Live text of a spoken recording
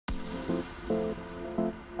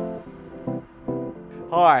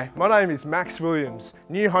Hi, my name is Max Williams,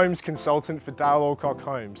 new homes consultant for Dale Alcock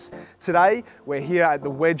Homes. Today, we're here at the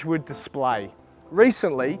Wedgwood Display.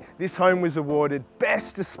 Recently, this home was awarded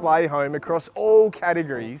Best Display Home across all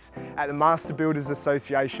categories at the Master Builders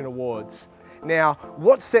Association Awards. Now,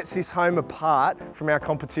 what sets this home apart from our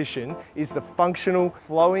competition is the functional,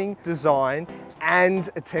 flowing design and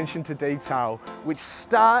attention to detail, which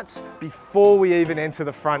starts before we even enter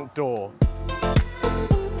the front door.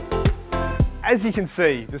 As you can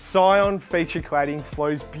see, the Scion feature cladding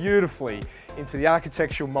flows beautifully into the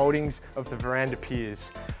architectural mouldings of the veranda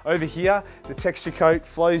piers. Over here, the texture coat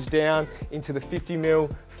flows down into the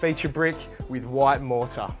 50mm feature brick with white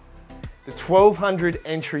mortar. The 1200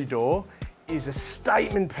 entry door is a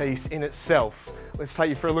statement piece in itself. Let's take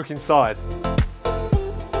you for a look inside.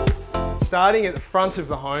 Starting at the front of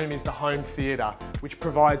the home is the home theatre, which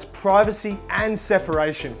provides privacy and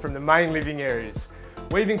separation from the main living areas.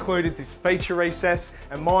 We've included this feature recess,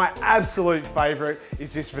 and my absolute favourite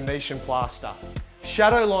is this Venetian plaster.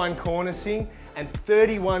 Shadow line cornicing and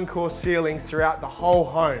 31 core ceilings throughout the whole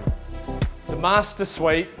home. The master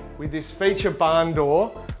suite with this feature barn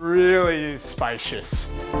door really is spacious,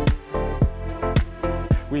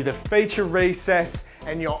 with a feature recess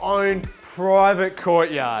and your own private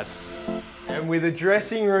courtyard. And with a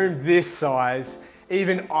dressing room this size,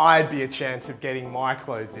 even I'd be a chance of getting my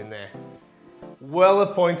clothes in there. Well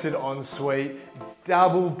appointed ensuite,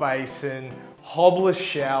 double basin, hobless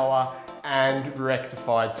shower and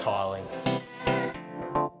rectified tiling.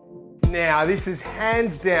 Now this is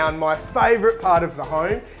hands down my favourite part of the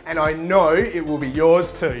home, and I know it will be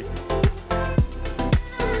yours too.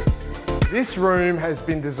 This room has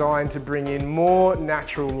been designed to bring in more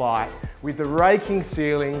natural light with the raking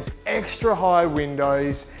ceilings, extra high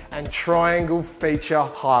windows and triangle feature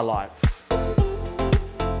highlights.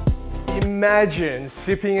 Imagine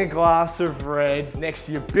sipping a glass of red next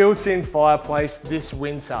to your built-in fireplace this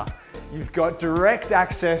winter. You've got direct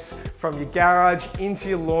access from your garage into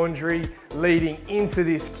your laundry, leading into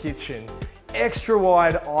this kitchen. Extra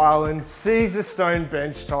wide island, Caesar stone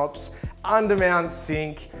bench tops, undermount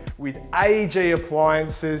sink with AEG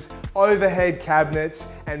appliances, overhead cabinets,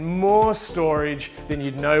 and more storage than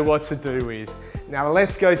you'd know what to do with. Now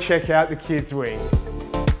let's go check out the kids' wing.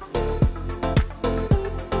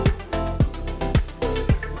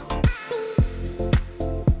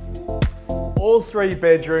 All three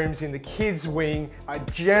bedrooms in the kids' wing are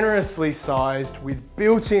generously sized with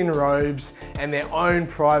built-in robes and their own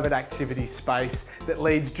private activity space that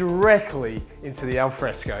leads directly into the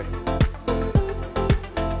alfresco.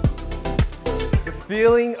 The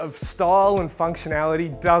feeling of style and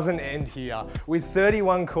functionality doesn't end here, with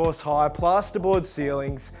 31 course high plasterboard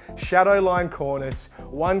ceilings, shadow line cornice,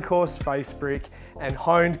 1 course face brick and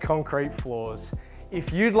honed concrete floors.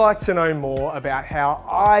 If you'd like to know more about how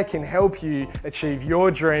I can help you achieve your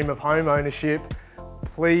dream of home ownership,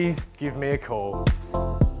 please give me a call.